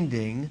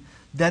binding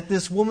that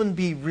this woman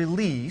be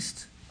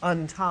released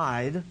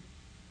untied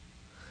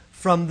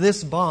from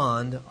this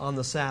bond on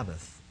the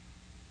Sabbath.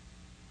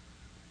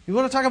 You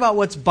want to talk about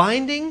what's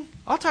binding?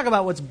 I'll talk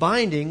about what's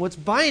binding. What's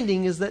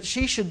binding is that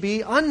she should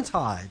be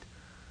untied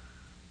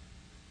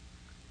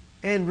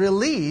and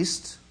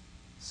released.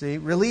 See,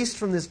 released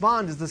from this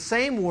bond is the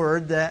same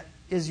word that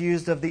is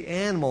used of the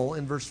animal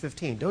in verse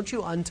 15. Don't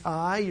you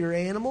untie your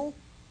animal?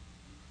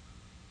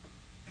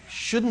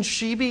 Shouldn't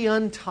she be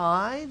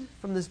untied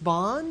from this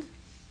bond?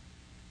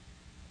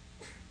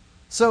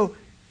 So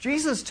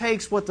Jesus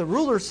takes what the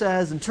ruler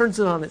says and turns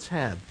it on its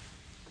head.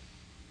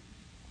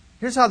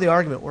 Here's how the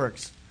argument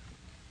works.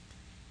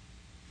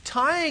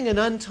 Tying and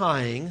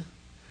untying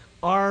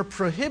are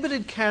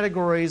prohibited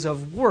categories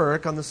of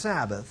work on the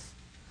Sabbath,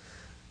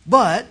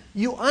 but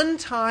you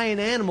untie an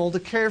animal to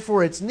care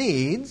for its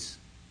needs.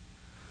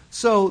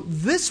 So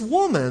this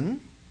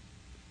woman,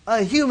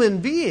 a human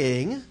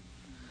being,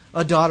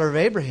 a daughter of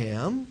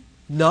Abraham,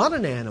 not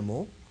an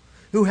animal,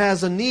 who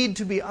has a need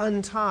to be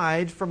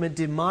untied from a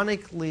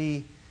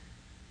demonically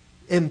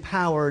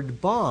empowered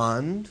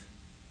bond,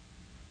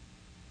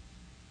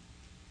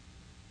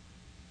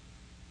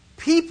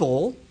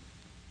 people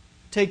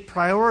take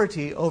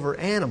priority over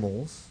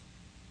animals,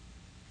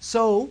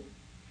 so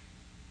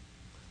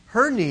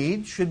her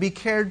need should be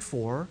cared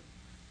for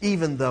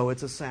even though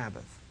it's a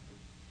Sabbath.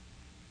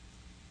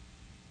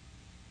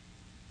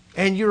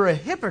 And you're a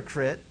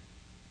hypocrite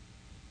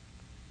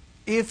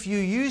if you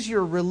use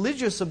your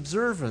religious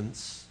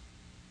observance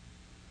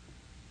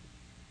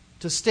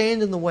to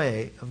stand in the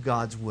way of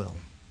God's will.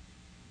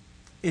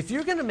 If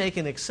you're going to make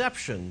an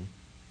exception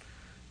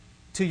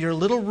to your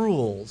little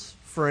rules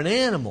for an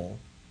animal,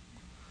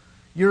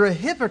 you're a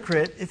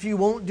hypocrite if you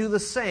won't do the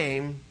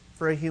same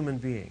for a human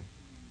being.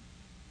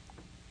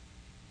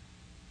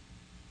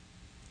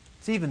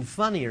 It's even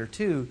funnier,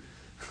 too,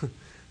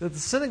 that the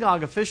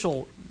synagogue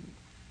official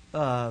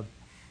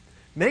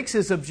makes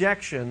his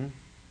objection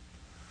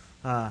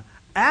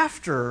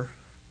after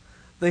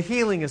the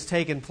healing has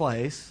taken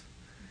place.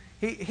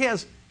 He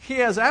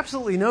has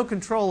absolutely no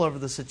control over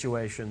the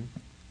situation.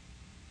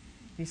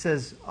 He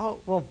says, oh,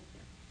 well,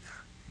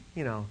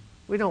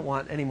 we don't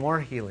want any more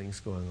healings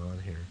going on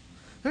here.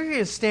 Here he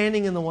is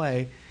standing in the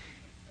way.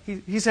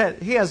 He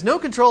has no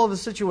control of the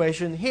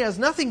situation. He has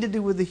nothing to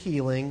do with the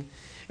healing.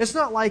 It's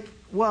not like,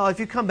 well, if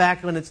you come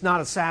back when it's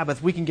not a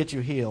Sabbath, we can get you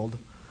healed.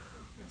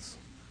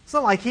 It's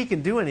not like he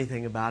can do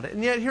anything about it.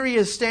 And yet here he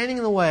is standing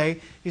in the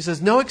way. He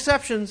says, no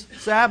exceptions,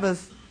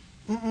 Sabbath,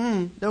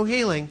 no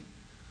healing.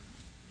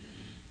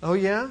 Oh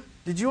yeah?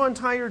 Did you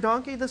untie your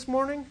donkey this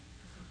morning?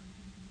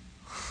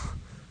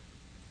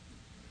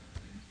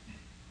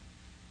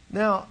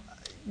 Now,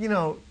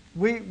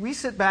 we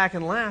sit back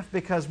and laugh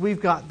because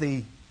we've got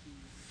the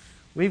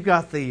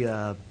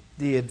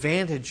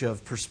advantage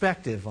of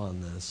perspective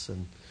on this,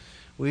 and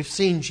we've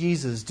seen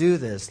Jesus do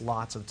this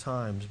lots of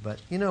times. But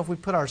if we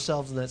put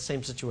ourselves in that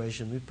same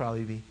situation, we'd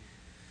probably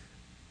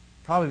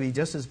be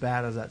just as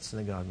bad as that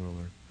synagogue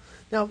ruler.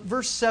 Now,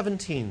 verse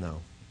 17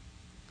 though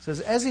says,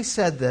 as he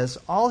said this,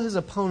 all his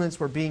opponents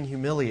were being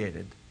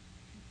humiliated,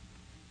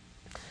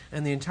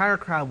 and the entire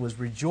crowd was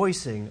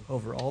rejoicing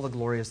over all the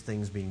glorious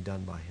things being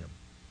done by him.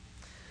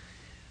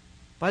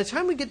 By the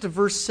time we get to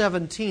verse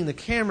 17, the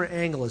camera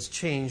angle has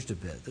changed a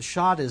bit. The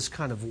shot is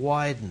kind of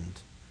widened.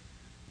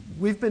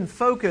 We've been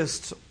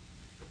focused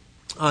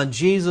on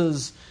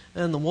Jesus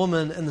and the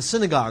woman and the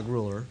synagogue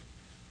ruler.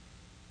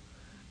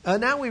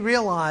 Now we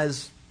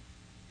realize,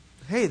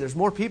 hey, there's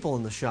more people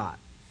in the shot.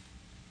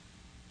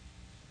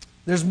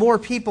 There's more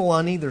people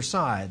on either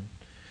side.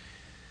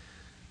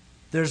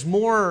 There's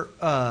more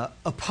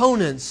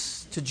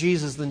opponents to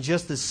Jesus than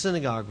just this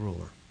synagogue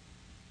ruler.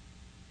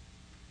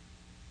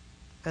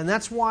 And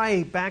that's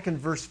why back in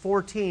verse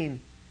 14,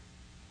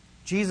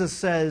 Jesus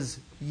says,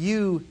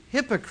 you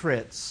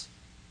hypocrites,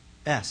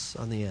 S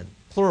on the end,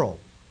 plural.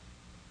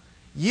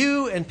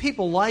 You and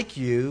people like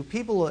you,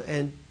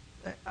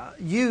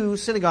 you,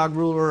 synagogue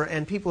ruler,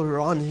 and people who are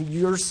on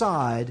your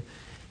side,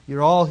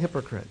 you're all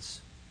hypocrites.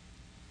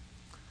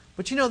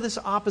 But this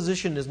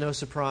opposition is no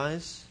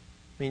surprise.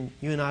 I mean,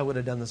 you and I would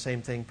have done the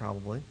same thing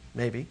probably,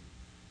 maybe.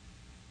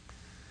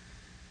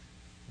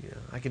 Yeah,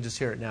 I can just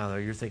hear it now, though.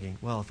 You're thinking,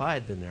 well, if I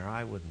had been there,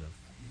 I wouldn't have.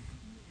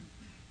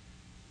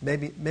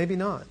 Maybe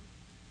not.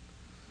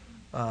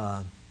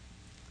 But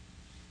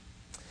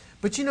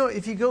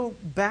if you go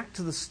back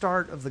to the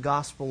start of the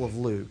Gospel of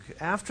Luke,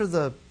 after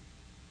the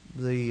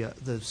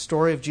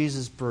story of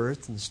Jesus'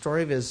 birth and the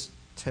story of his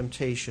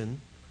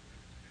temptation,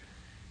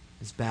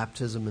 his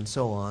baptism, and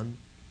so on,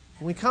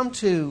 when we come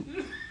to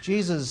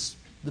Jesus,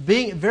 the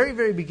very,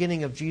 very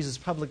beginning of Jesus'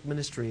 public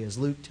ministry, as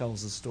Luke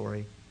tells the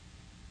story,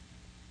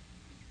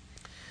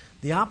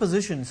 the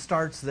opposition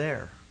starts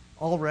there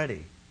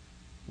already.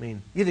 I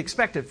mean, you'd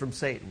expect it from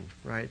Satan,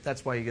 right?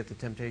 That's why you get the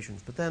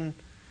temptations. But then,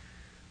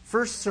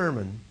 first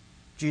sermon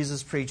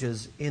Jesus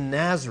preaches in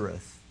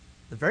Nazareth,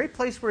 the very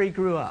place where he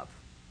grew up.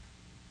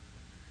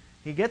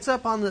 He gets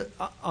up on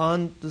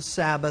the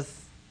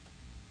Sabbath,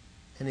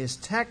 and his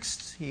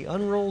text, he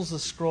unrolls the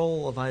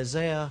scroll of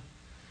Isaiah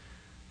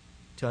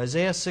to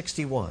Isaiah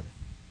 61.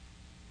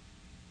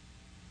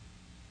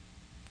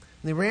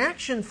 And the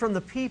reaction from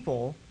the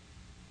people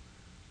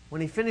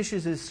when he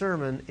finishes his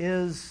sermon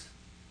is,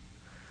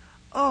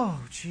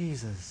 "Oh,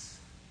 Jesus."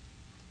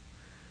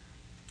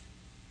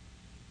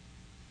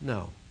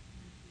 No.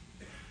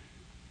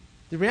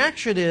 The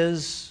reaction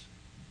is,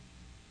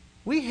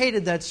 "We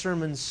hated that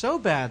sermon so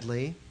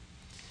badly,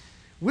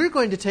 we're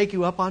going to take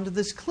you up onto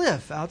this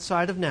cliff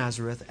outside of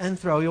Nazareth and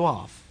throw you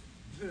off."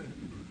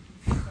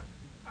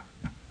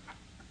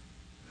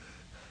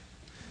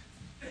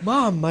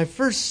 "Mom, my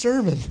first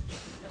sermon."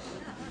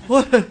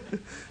 What?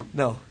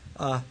 No,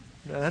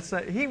 that's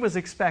not. He was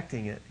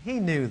expecting it. He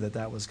knew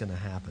that was going to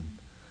happen.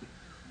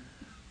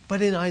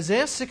 But in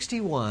Isaiah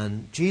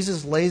 61,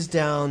 Jesus lays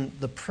down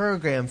the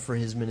program for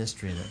his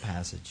ministry in that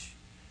passage.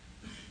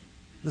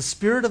 "The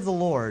Spirit of the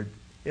Lord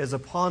is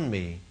upon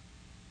me.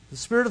 The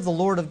Spirit of the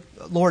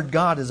Lord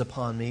God is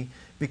upon me,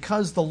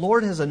 because the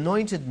Lord has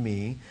anointed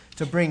me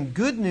to bring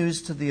good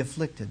news to the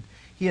afflicted.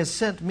 He has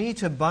sent me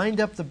to bind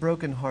up the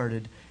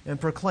brokenhearted and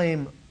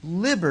proclaim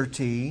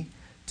liberty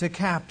to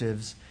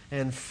captives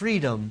and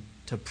freedom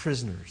to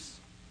prisoners."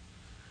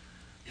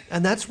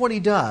 And that's what he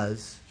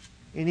does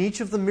in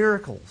each of the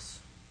miracles.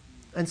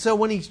 And so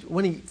when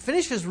he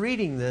finishes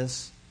reading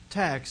this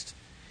text,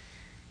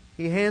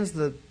 he hands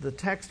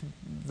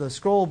the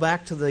scroll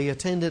back to the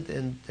attendant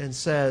and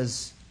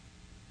says,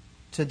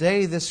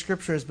 "Today this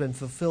scripture has been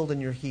fulfilled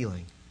in your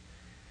healing."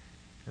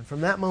 And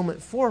from that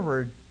moment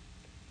forward,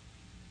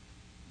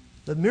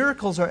 the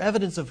miracles are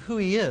evidence of who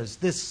he is,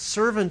 this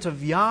servant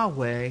of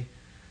Yahweh,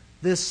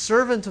 this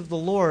servant of the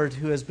Lord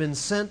who has been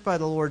sent by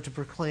the Lord to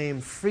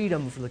proclaim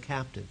freedom for the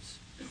captives.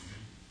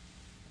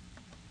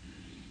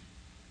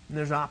 And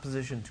there's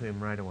opposition to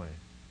him right away.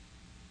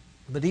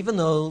 But even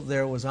though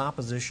there was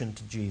opposition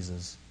to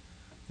Jesus,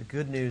 the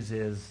good news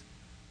is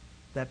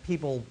that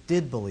people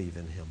did believe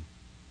in him.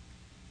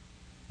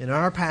 In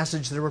our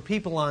passage, there were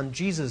people on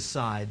Jesus'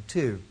 side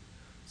too.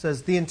 It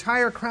says the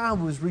entire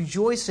crowd was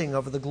rejoicing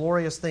over the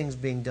glorious things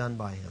being done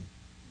by him.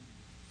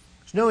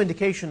 There's no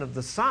indication of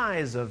the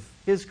size of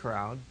his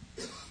crowd,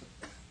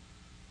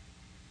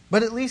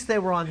 but at least they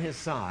were on his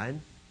side.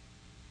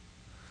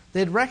 They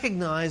had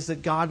recognized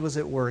that God was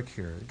at work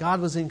here, God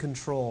was in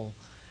control,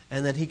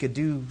 and that he could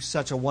do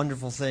such a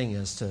wonderful thing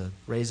as to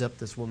raise up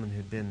this woman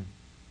who'd been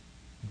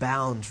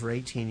bound for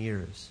 18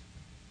 years.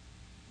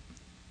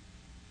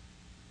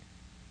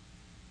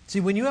 See,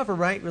 when you have a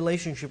right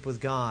relationship with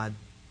God,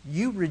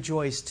 you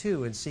rejoice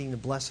too in seeing the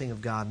blessing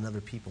of God in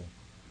other people.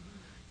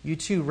 You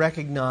too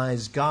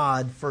recognize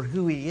God for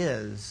who he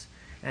is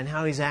and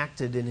how he's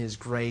acted in his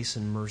grace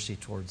and mercy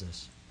towards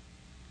us.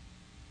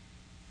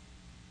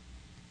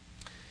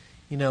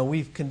 You know,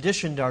 we've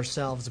conditioned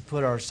ourselves to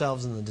put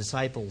ourselves in the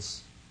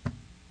disciples'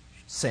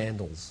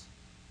 sandals.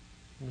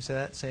 Can we say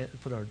that?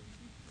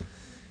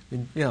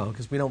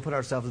 Because we don't put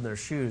ourselves in their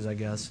shoes, I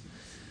guess.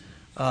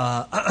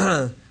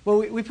 Well,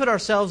 we put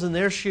ourselves in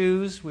their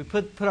shoes. We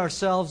put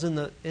ourselves in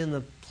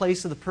the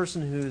place of the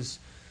person who's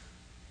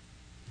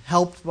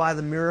helped by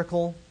the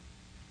miracle.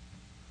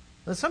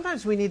 And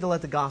sometimes we need to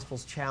let the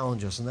Gospels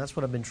challenge us, and that's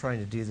what I've been trying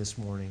to do this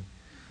morning,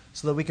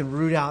 so that we can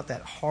root out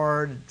that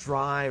hard,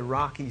 dry,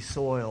 rocky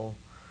soil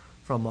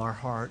from our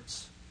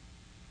hearts.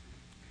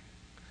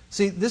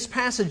 See, this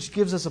passage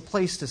gives us a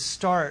place to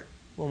start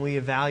when we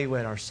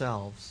evaluate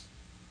ourselves.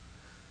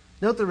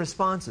 Note the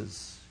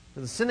responses.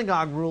 For the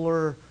synagogue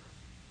ruler,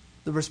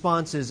 the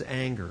response is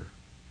anger.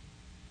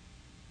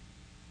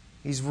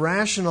 He's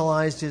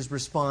rationalized his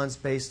response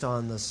based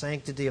on the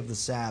sanctity of the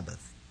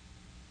Sabbath.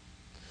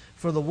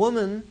 For the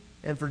woman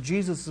and for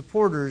Jesus'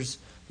 supporters,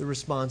 the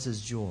response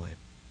is joy.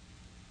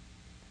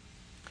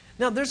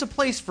 Now, there's a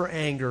place for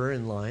anger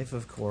in life,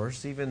 of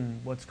course,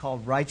 even what's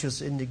called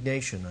righteous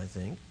indignation, I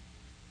think.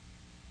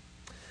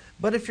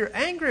 But if you're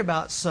angry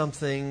about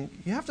something,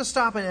 you have to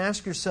stop and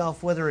ask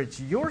yourself whether it's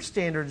your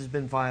standard has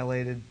been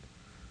violated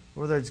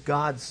or whether it's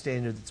God's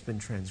standard that's been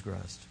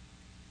transgressed.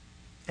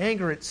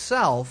 Anger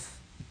itself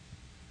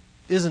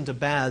isn't a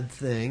bad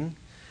thing,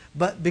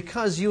 but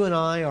because you and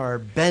I are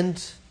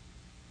bent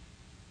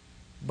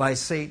by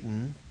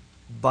Satan,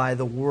 by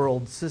the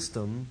world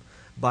system,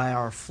 by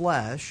our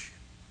flesh,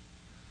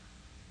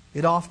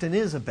 it often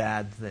is a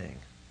bad thing.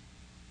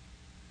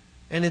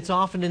 And it's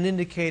often an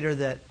indicator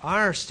that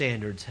our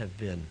standards have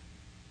been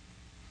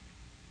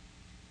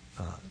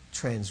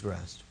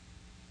transgressed.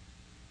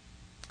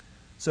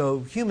 So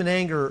human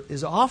anger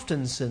is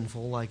often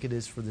sinful, like it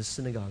is for the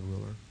synagogue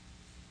ruler.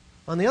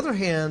 On the other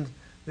hand,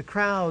 the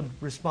crowd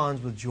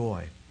responds with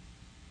joy.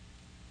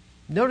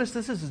 Notice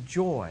this is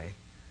joy,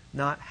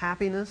 not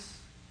happiness.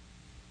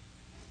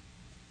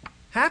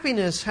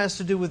 Happiness has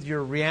to do with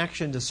your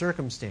reaction to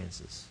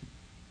circumstances.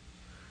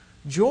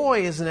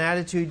 Joy is an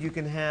attitude you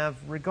can have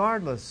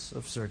regardless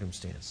of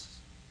circumstances.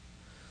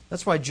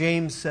 That's why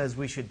James says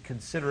we should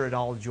consider it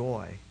all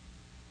joy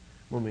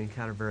when we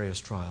encounter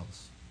various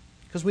trials.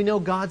 Because we know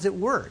God's at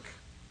work,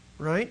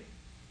 right?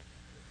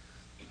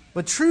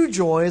 But true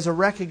joy is a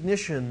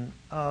recognition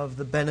of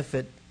the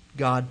benefit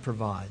God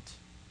provides.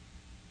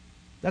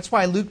 That's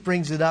why Luke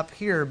brings it up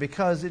here,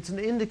 because it's an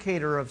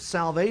indicator of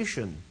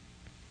salvation.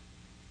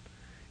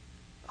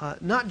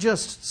 not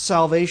just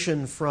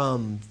salvation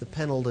from the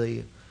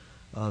penalty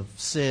of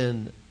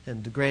sin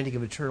and the granting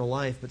of eternal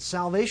life, but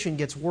salvation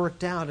gets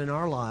worked out in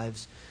our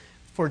lives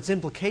for its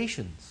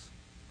implications.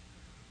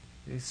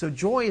 So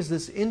joy is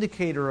this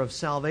indicator of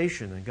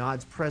salvation and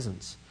God's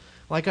presence.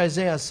 Like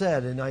Isaiah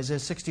said in Isaiah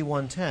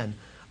 61:10,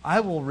 I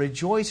will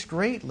rejoice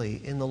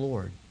greatly in the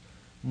Lord.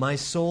 My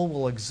soul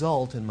will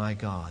exult in my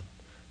God.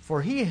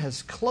 For he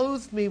has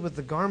clothed me with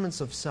the garments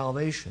of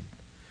salvation.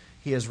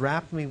 He has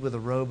wrapped me with a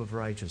robe of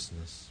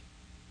righteousness.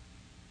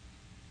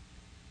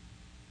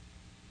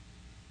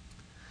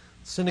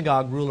 The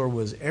synagogue ruler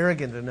was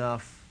arrogant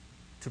enough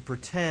to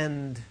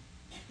pretend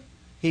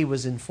he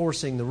was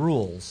enforcing the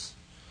rules,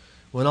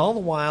 when all the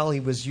while he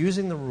was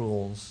using the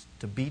rules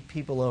to beat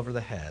people over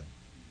the head,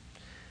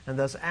 and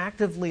thus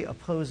actively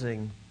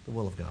opposing the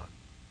will of God.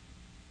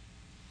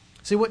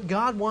 See, what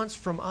God wants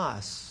from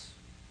us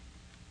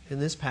in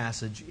this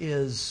passage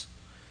is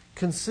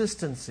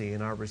consistency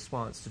in our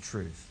response to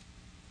truth.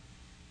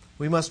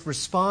 We must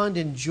respond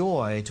in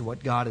joy to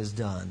what God has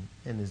done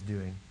and is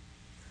doing.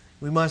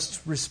 We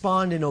must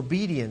respond in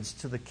obedience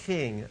to the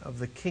King of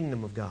the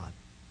kingdom of God.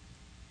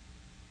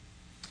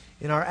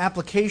 In our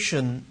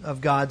application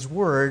of God's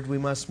Word, we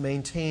must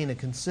maintain a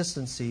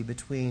consistency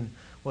between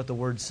what the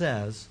Word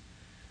says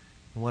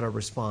and what our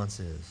response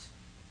is.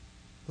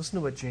 Listen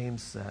to what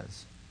James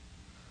says.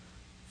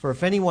 For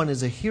if anyone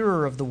is a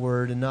hearer of the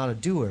Word and not a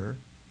doer,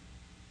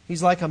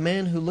 he's like a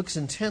man who looks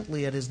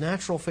intently at his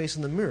natural face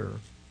in the mirror.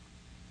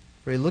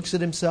 For he looks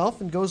at himself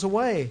and goes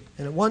away,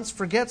 and at once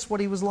forgets what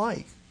he was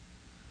like.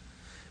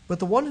 But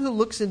the one who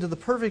looks into the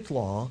perfect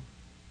law,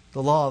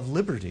 the law of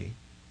liberty,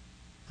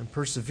 and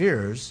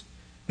perseveres,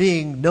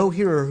 being no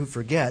hearer who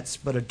forgets,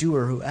 but a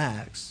doer who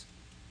acts,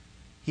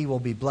 he will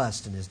be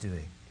blessed in his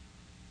doing.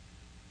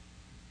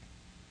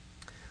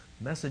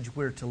 The message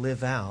we're to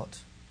live out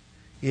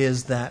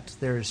is that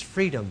there is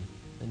freedom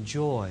and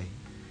joy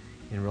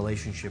in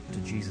relationship to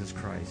Jesus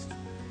Christ,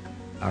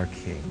 our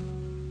King.